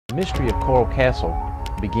The mystery of Coral Castle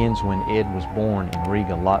begins when Ed was born in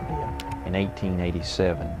Riga, Latvia in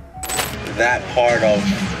 1887. That part of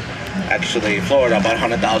actually Florida about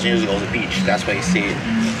 100,000 years ago is a beach. That's where you see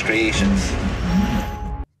its creations.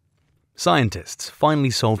 Scientists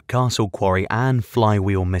finally solved Castle Quarry and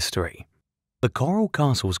flywheel mystery. The Coral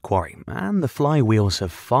Castle's quarry and the flywheels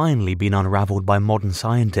have finally been unraveled by modern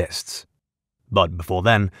scientists. But before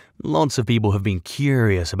then, lots of people have been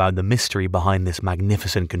curious about the mystery behind this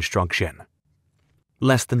magnificent construction.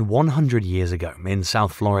 Less than 100 years ago, in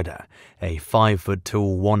South Florida, a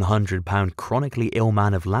 5-foot-tall, 100-pound chronically ill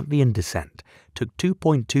man of Latvian descent took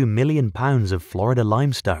 2.2 million pounds of Florida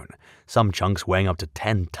limestone, some chunks weighing up to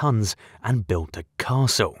 10 tons, and built a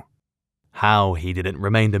castle. How he did it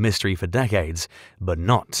remained a mystery for decades, but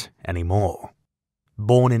not anymore.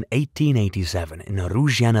 Born in 1887 in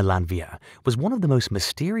Rūjiena, Latvia, was one of the most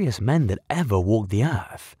mysterious men that ever walked the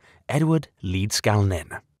earth, Edward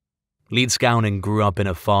Līdzkalnis. Līdzkalnis grew up in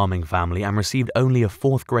a farming family and received only a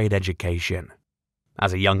 4th-grade education.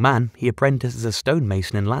 As a young man, he apprenticed as a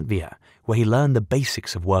stonemason in Latvia, where he learned the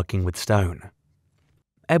basics of working with stone.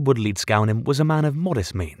 Edward Līdzkalnis was a man of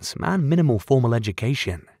modest means and minimal formal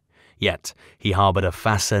education. Yet, he harbored a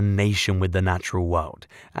fascination with the natural world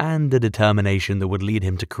and a determination that would lead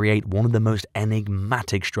him to create one of the most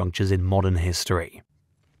enigmatic structures in modern history.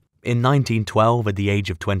 In 1912, at the age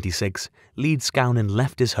of 26, Līdzkalnis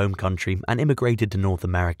left his home country and immigrated to North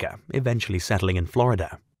America, eventually settling in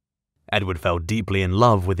Florida. Edward fell deeply in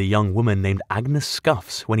love with a young woman named Agnes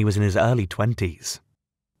Scuffs when he was in his early 20s.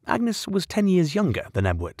 Agnes was 10 years younger than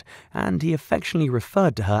Edward, and he affectionately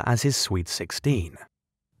referred to her as his Sweet 16.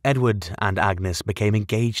 Edward and Agnes became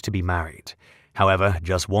engaged to be married. However,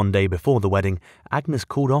 just one day before the wedding, Agnes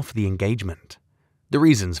called off the engagement. The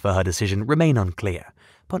reasons for her decision remain unclear,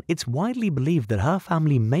 but it's widely believed that her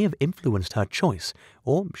family may have influenced her choice,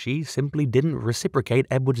 or she simply didn't reciprocate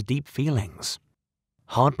Edward's deep feelings.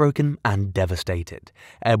 Heartbroken and devastated,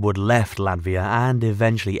 Edward left Latvia and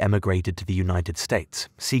eventually emigrated to the United States,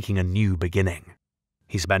 seeking a new beginning.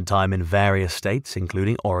 He spent time in various states,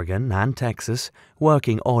 including Oregon and Texas,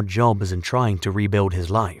 working odd jobs and trying to rebuild his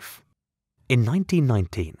life. In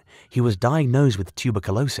 1919, he was diagnosed with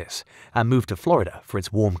tuberculosis and moved to Florida for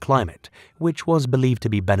its warm climate, which was believed to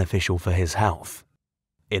be beneficial for his health.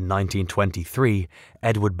 In 1923,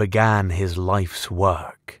 Edward began his life's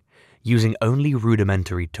work. Using only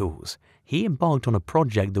rudimentary tools, he embarked on a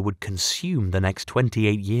project that would consume the next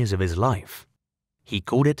 28 years of his life. He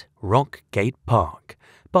called it Rock Gate Park,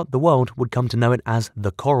 but the world would come to know it as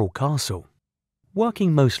the Coral Castle.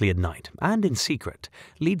 Working mostly at night and in secret,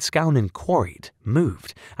 Līdzkalnis quarried,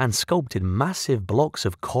 moved, and sculpted massive blocks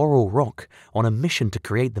of coral rock on a mission to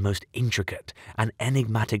create the most intricate and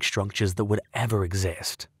enigmatic structures that would ever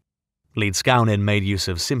exist. Līdzkalnis made use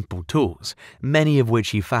of simple tools, many of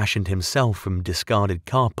which he fashioned himself from discarded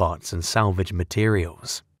car parts and salvaged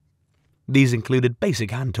materials. These included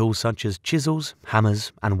basic hand tools such as chisels,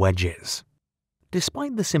 hammers, and wedges.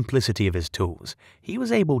 Despite the simplicity of his tools, he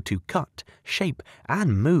was able to cut, shape,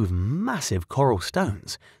 and move massive coral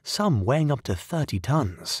stones, some weighing up to 30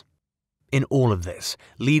 tons. In all of this,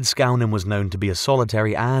 Līdzkalnis was known to be a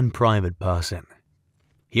solitary and private person.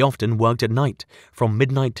 He often worked at night, from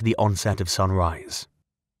midnight to the onset of sunrise.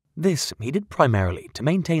 This he did primarily to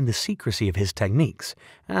maintain the secrecy of his techniques,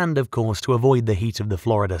 and of course to avoid the heat of the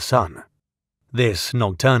Florida sun. This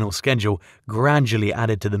nocturnal schedule gradually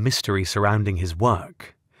added to the mystery surrounding his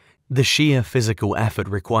work. The sheer physical effort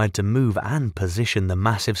required to move and position the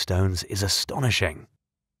massive stones is astonishing.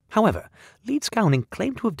 However, Līdzkalnis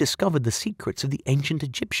claimed to have discovered the secrets of the ancient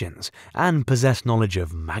Egyptians and possessed knowledge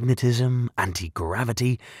of magnetism,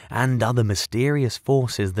 anti-gravity, and other mysterious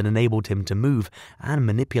forces that enabled him to move and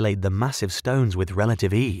manipulate the massive stones with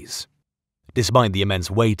relative ease. Despite the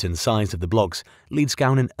immense weight and size of the blocks,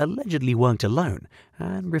 Līdzkalnis allegedly worked alone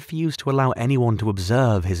and refused to allow anyone to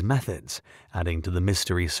observe his methods, adding to the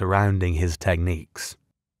mystery surrounding his techniques.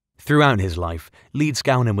 Throughout his life,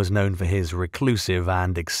 Līdzkalnis was known for his reclusive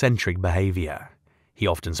and eccentric behavior. He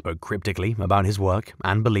often spoke cryptically about his work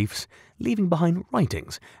and beliefs, leaving behind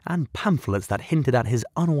writings and pamphlets that hinted at his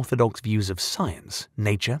unorthodox views of science,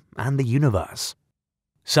 nature, and the universe.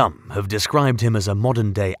 Some have described him as a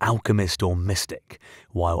modern-day alchemist or mystic,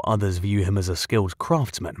 while others view him as a skilled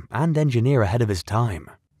craftsman and engineer ahead of his time.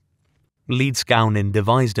 Līdzkalnis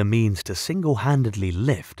devised a means to single-handedly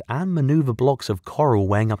lift and maneuver blocks of coral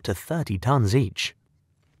weighing up to 30 tons each.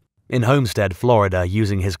 In Homestead, Florida,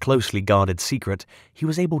 using his closely guarded secret, he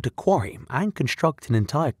was able to quarry and construct an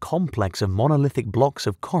entire complex of monolithic blocks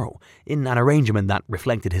of coral in an arrangement that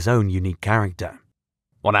reflected his own unique character.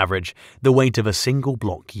 On average, the weight of a single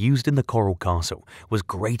block used in the Coral Castle was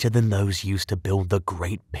greater than those used to build the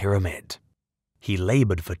Great Pyramid. He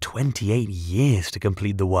labored for 28 years to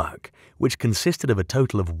complete the work, which consisted of a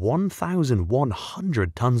total of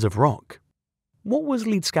 1,100 tons of rock. What was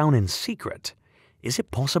Leedskounin's secret? Is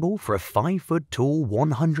it possible for a 5-foot-tall,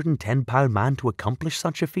 110-pound man to accomplish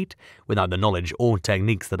such a feat without the knowledge or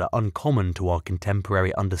techniques that are uncommon to our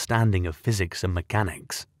contemporary understanding of physics and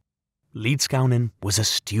mechanics? Leedskounin was a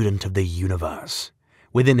student of the universe.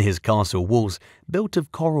 Within his castle walls, built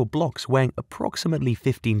of coral blocks weighing approximately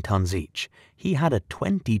 15 tons each, he had a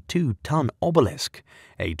 22-ton obelisk,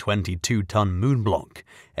 a 22-ton moon block,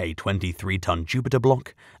 a 23-ton Jupiter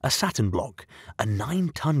block, a Saturn block, a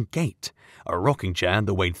 9-ton gate, a rocking chair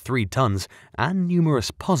that weighed 3 tons, and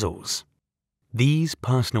numerous puzzles. These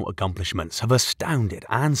personal accomplishments have astounded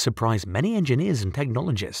and surprised many engineers and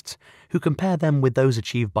technologists, who compare them with those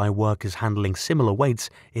achieved by workers handling similar weights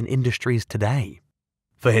in industries today.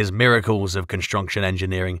 For his miracles of construction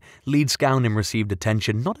engineering, Leedskounin received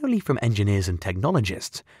attention not only from engineers and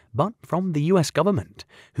technologists, but from the US government,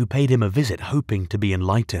 who paid him a visit hoping to be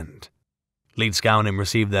enlightened. Leedskounin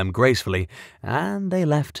received them gracefully, and they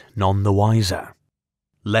left none the wiser.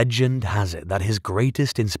 Legend has it that his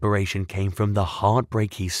greatest inspiration came from the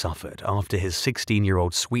heartbreak he suffered after his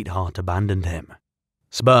 16-year-old sweetheart abandoned him.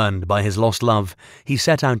 Spurned by his lost love, he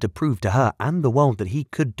set out to prove to her and the world that he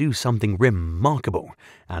could do something remarkable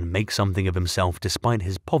and make something of himself despite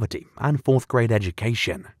his poverty and 4th-grade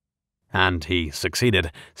education. And he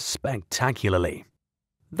succeeded spectacularly.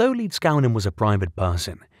 Though Leedskounin was a private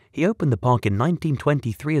person, he opened the park in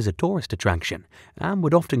 1923 as a tourist attraction and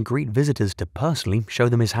would often greet visitors to personally show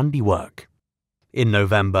them his handiwork. In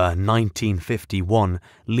November 1951,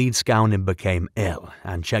 Leedskounin became ill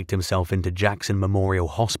and checked himself into Jackson Memorial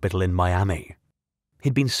Hospital in Miami.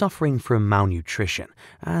 He'd been suffering from malnutrition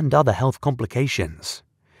and other health complications.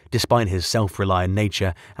 Despite his self-reliant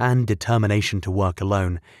nature and determination to work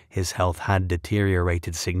alone, his health had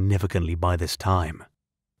deteriorated significantly by this time.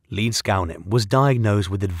 Leedskounin was diagnosed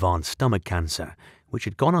with advanced stomach cancer, which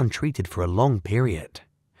had gone untreated for a long period.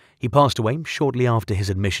 He passed away shortly after his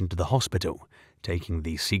admission to the hospital, taking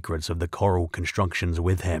the secrets of the coral constructions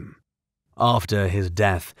with him. After his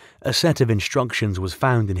death, a set of instructions was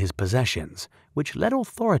found in his possessions, which led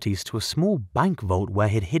authorities to a small bank vault where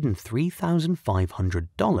he'd hidden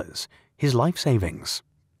 $3,500, his life savings.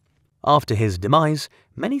 After his demise,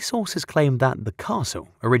 many sources claim that the castle,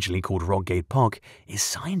 originally called Rockgate Park, is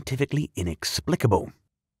scientifically inexplicable.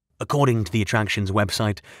 According to the attraction's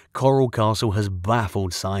website, Coral Castle has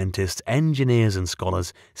baffled scientists, engineers, and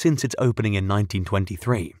scholars since its opening in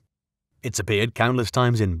 1923. It's appeared countless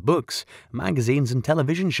times in books, magazines, and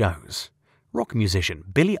television shows. Rock musician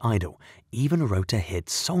Billy Idol even wrote a hit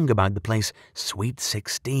song about the place, Sweet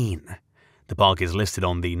 16. The park is listed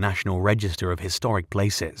on the National Register of Historic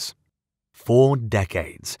Places. For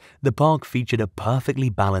decades, the park featured a perfectly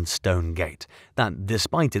balanced stone gate that,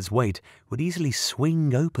 despite its weight, would easily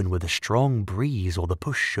swing open with a strong breeze or the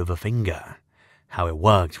push of a finger. How it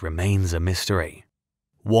worked remains a mystery.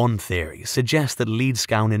 One theory suggests that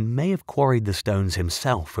Leedskounin may have quarried the stones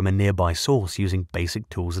himself from a nearby source using basic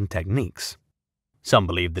tools and techniques. Some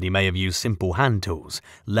believe that he may have used simple hand tools,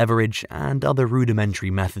 leverage, and other rudimentary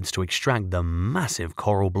methods to extract the massive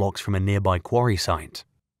coral blocks from a nearby quarry site.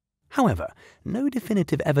 However, no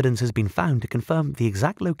definitive evidence has been found to confirm the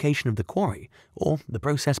exact location of the quarry or the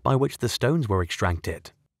process by which the stones were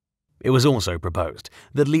extracted. It was also proposed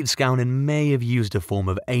that Leedskounin may have used a form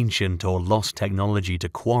of ancient or lost technology to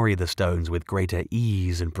quarry the stones with greater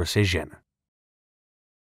ease and precision.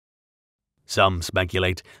 Some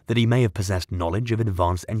speculate that he may have possessed knowledge of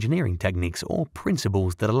advanced engineering techniques or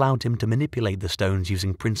principles that allowed him to manipulate the stones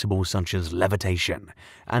using principles such as levitation,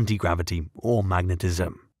 anti-gravity, or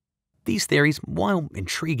magnetism. These theories, while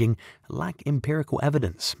intriguing, lack empirical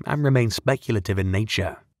evidence and remain speculative in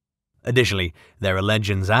nature. Additionally, there are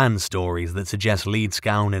legends and stories that suggest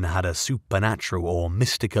Leedskounin had a supernatural or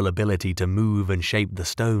mystical ability to move and shape the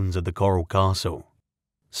stones of the Coral Castle.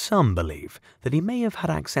 Some believe that he may have had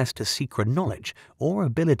access to secret knowledge or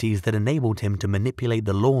abilities that enabled him to manipulate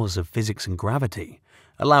the laws of physics and gravity,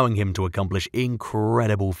 allowing him to accomplish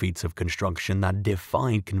incredible feats of construction that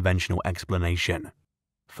defied conventional explanation.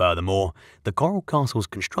 Furthermore, the Coral Castle's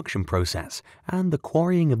construction process and the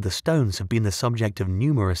quarrying of the stones have been the subject of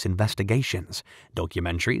numerous investigations,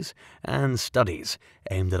 documentaries, and studies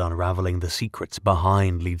aimed at unraveling the secrets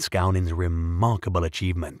behind Leedskounin's remarkable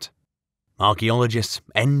achievement. Archaeologists,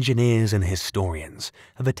 engineers, and historians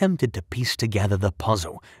have attempted to piece together the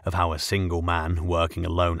puzzle of how a single man, working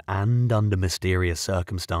alone and under mysterious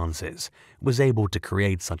circumstances, was able to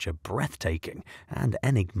create such a breathtaking and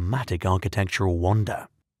enigmatic architectural wonder.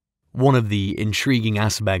 One of the intriguing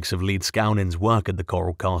aspects of Leedskounin's work at the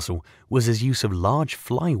Coral Castle was his use of large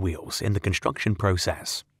flywheels in the construction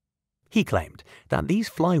process. He claimed that these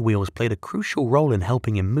flywheels played a crucial role in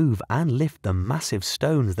helping him move and lift the massive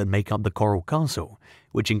stones that make up the Coral Castle,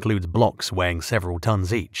 which includes blocks weighing several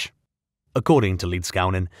tons each. According to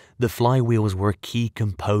Leedskounin, the flywheels were a key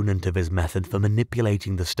component of his method for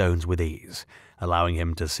manipulating the stones with ease, allowing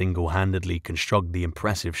him to single-handedly construct the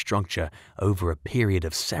impressive structure over a period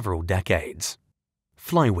of several decades.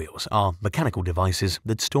 Flywheels are mechanical devices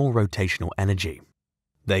that store rotational energy.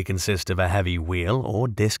 They consist of a heavy wheel or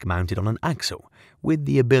disc mounted on an axle, with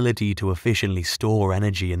the ability to efficiently store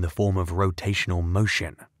energy in the form of rotational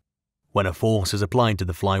motion. When a force is applied to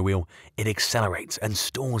the flywheel, it accelerates and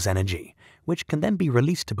stores energy, which can then be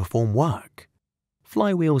released to perform work.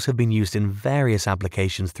 Flywheels have been used in various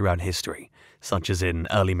applications throughout history, such as in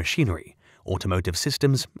early machinery, automotive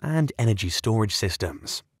systems, and energy storage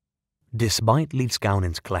systems. Despite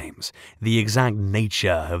Leedskounin's claims, the exact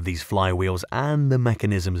nature of these flywheels and the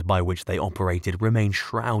mechanisms by which they operated remain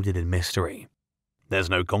shrouded in mystery. There's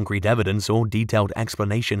no concrete evidence or detailed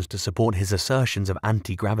explanations to support his assertions of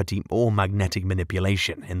anti-gravity or magnetic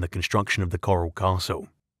manipulation in the construction of the Coral Castle.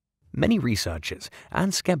 Many researchers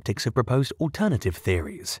and skeptics have proposed alternative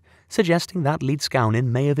theories, suggesting that Leedskounin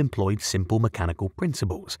may have employed simple mechanical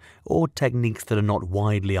principles or techniques that are not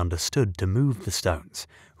widely understood to move the stones,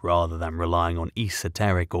 rather than relying on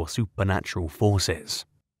esoteric or supernatural forces.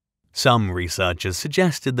 Some researchers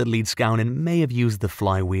suggested that Leedskounin may have used the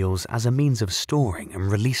flywheels as a means of storing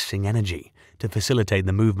and releasing energy to facilitate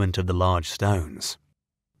the movement of the large stones.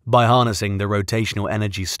 By harnessing the rotational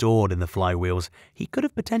energy stored in the flywheels, he could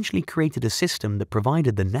have potentially created a system that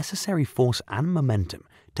provided the necessary force and momentum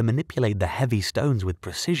to manipulate the heavy stones with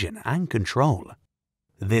precision and control.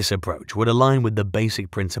 This approach would align with the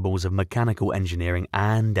basic principles of mechanical engineering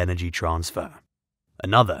and energy transfer.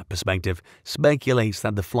 Another perspective speculates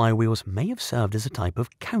that the flywheels may have served as a type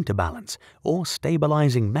of counterbalance or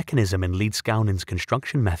stabilizing mechanism in Leedskounin's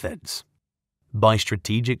construction methods. By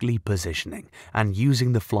strategically positioning and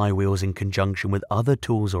using the flywheels in conjunction with other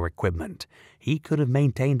tools or equipment, he could have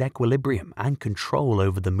maintained equilibrium and control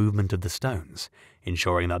over the movement of the stones,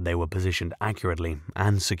 ensuring that they were positioned accurately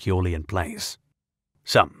and securely in place.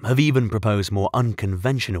 Some have even proposed more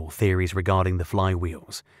unconventional theories regarding the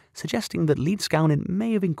flywheels, suggesting that Leedskounin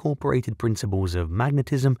may have incorporated principles of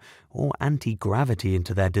magnetism or anti-gravity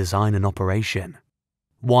into their design and operation.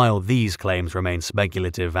 While these claims remain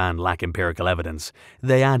speculative and lack empirical evidence,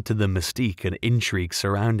 they add to the mystique and intrigue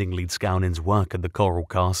surrounding Leedskounin's work at the Coral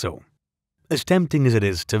Castle. As tempting as it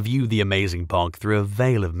is to view the amazing park through a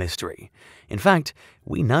veil of mystery, in fact,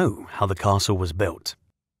 we know how the castle was built.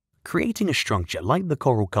 Creating a structure like the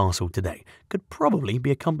Coral Castle today could probably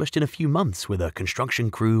be accomplished in a few months with a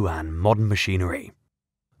construction crew and modern machinery.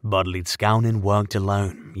 But Leedskounin worked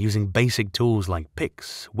alone, using basic tools like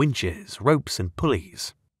picks, winches, ropes, and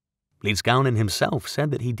pulleys. Leedskounin himself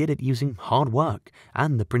said that he did it using hard work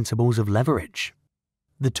and the principles of leverage.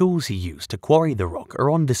 The tools he used to quarry the rock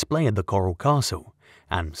are on display at the Coral Castle,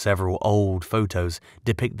 and several old photos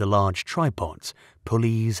depict the large tripods,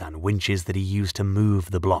 pulleys, and winches that he used to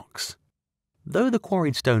move the blocks. Though the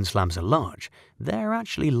quarried stone slabs are large, they're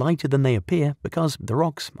actually lighter than they appear because the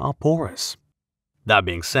rocks are porous. That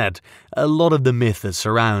being said, a lot of the myth that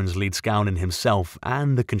surrounds Leedskounin himself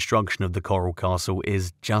and the construction of the Coral Castle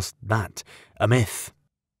is just that, a myth.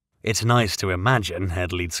 It's nice to imagine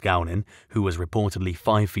Ed Leedskounin, who was reportedly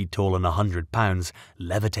 5 feet tall and 100 pounds,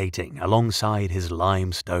 levitating alongside his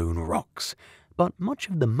limestone rocks. But much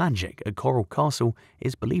of the magic at Coral Castle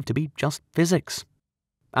is believed to be just physics.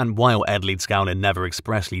 And while Ed Leedskounin never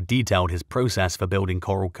expressly detailed his process for building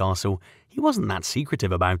Coral Castle, he wasn't that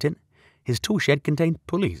secretive about it. His toolshed contained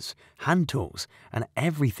pulleys, hand tools, and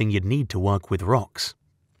everything you'd need to work with rocks.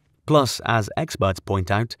 Plus, as experts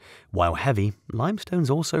point out, while heavy,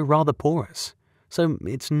 limestone's also rather porous, so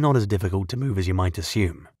it's not as difficult to move as you might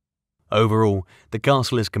assume. Overall, the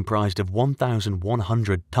castle is comprised of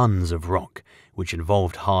 1,100 tons of rock, which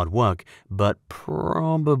involved hard work, but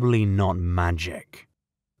probably not magic.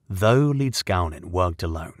 Though Leedskounin worked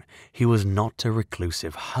alone, he was not a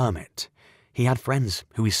reclusive hermit. He had friends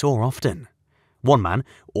who he saw often. One man,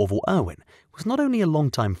 Orville Irwin, was not only a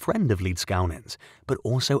longtime friend of Leedskounin's, but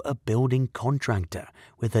also a building contractor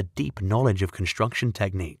with a deep knowledge of construction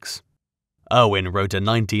techniques. Irwin wrote a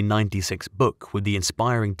 1996 book with the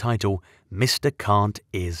inspiring title Mr. Kant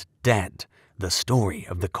is Dead, The Story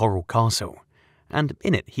of the Coral Castle, and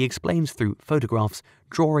in it he explains through photographs,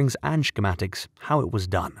 drawings and schematics how it was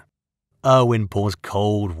done. Irwin pours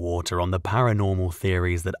cold water on the paranormal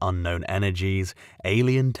theories that unknown energies,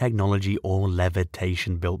 alien technology or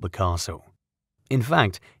levitation built the castle. In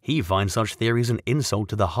fact, he finds such theories an insult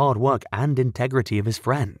to the hard work and integrity of his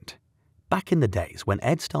friend. Back in the days when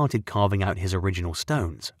Ed started carving out his original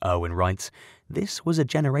stones, Irwin writes, this was a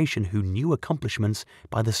generation who knew accomplishments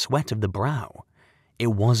by the sweat of the brow. It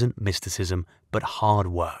wasn't mysticism, but hard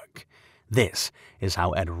work. This is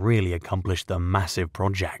how Ed really accomplished the massive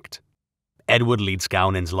project. Edward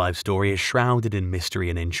Leedskalnin's life story is shrouded in mystery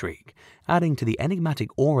and intrigue, adding to the enigmatic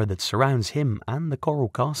aura that surrounds him and the Coral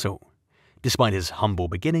Castle. Despite his humble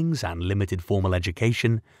beginnings and limited formal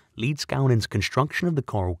education, Leedskalnin's construction of the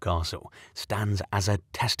Coral Castle stands as a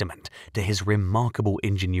testament to his remarkable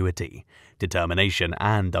ingenuity, determination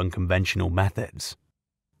and unconventional methods.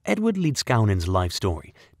 Edward Leedskalnin's life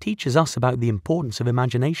story teaches us about the importance of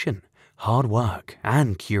imagination, hard work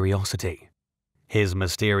and curiosity. His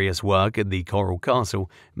mysterious work at the Coral Castle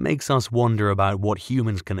makes us wonder about what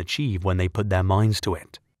humans can achieve when they put their minds to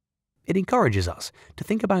it. It encourages us to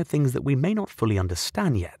think about things that we may not fully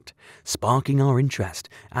understand yet, sparking our interest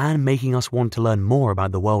and making us want to learn more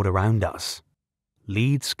about the world around us.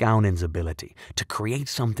 Leedskalnin's ability to create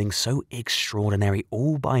something so extraordinary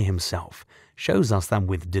all by himself shows us that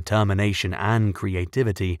with determination and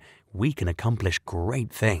creativity, we can accomplish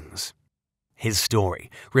great things. His story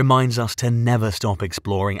reminds us to never stop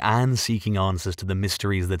exploring and seeking answers to the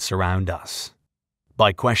mysteries that surround us.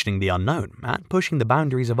 By questioning the unknown and pushing the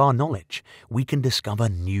boundaries of our knowledge, we can discover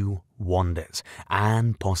new wonders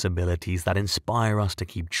and possibilities that inspire us to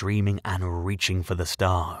keep dreaming and reaching for the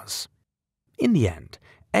stars. In the end,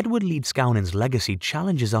 Edward Leedskalnin's legacy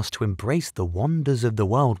challenges us to embrace the wonders of the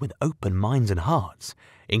world with open minds and hearts,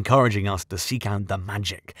 encouraging us to seek out the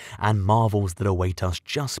magic and marvels that await us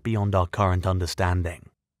just beyond our current understanding.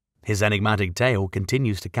 His enigmatic tale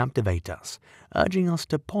continues to captivate us, urging us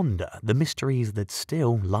to ponder the mysteries that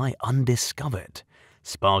still lie undiscovered,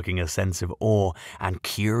 sparking a sense of awe and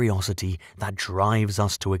curiosity that drives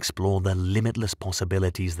us to explore the limitless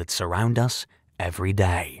possibilities that surround us every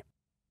day.